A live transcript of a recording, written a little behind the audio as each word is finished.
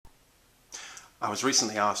I was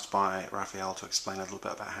recently asked by Raphael to explain a little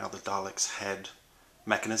bit about how the Dalek's head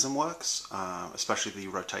mechanism works, especially the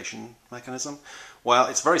rotation mechanism. Well,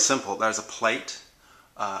 it's very simple. There's a plate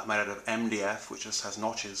made out of MDF which just has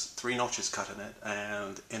notches, 3 notches cut in it,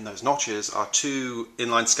 and in those notches are 2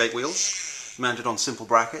 inline skate wheels mounted on simple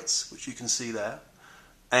brackets, which you can see there.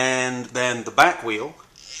 And then the back wheel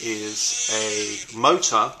is a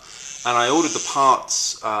motor, and I ordered the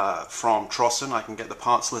parts from Trossen. I can get the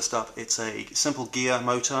parts list up. It's a simple gear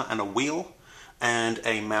motor and a wheel and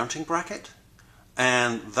a mounting bracket,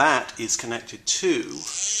 and that is connected to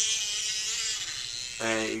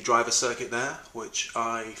a driver circuit there, which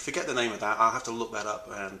I forget the name of that. I'll have to look that up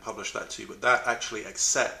and publish that too, but that actually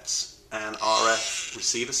accepts an RF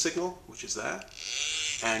receiver signal, which is there,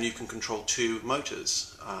 and you can control 2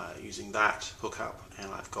 motors using that hookup.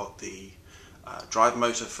 And I've got the drive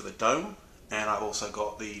motor for the dome, and I've also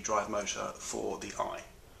got the drive motor for the eye,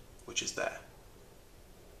 which is there.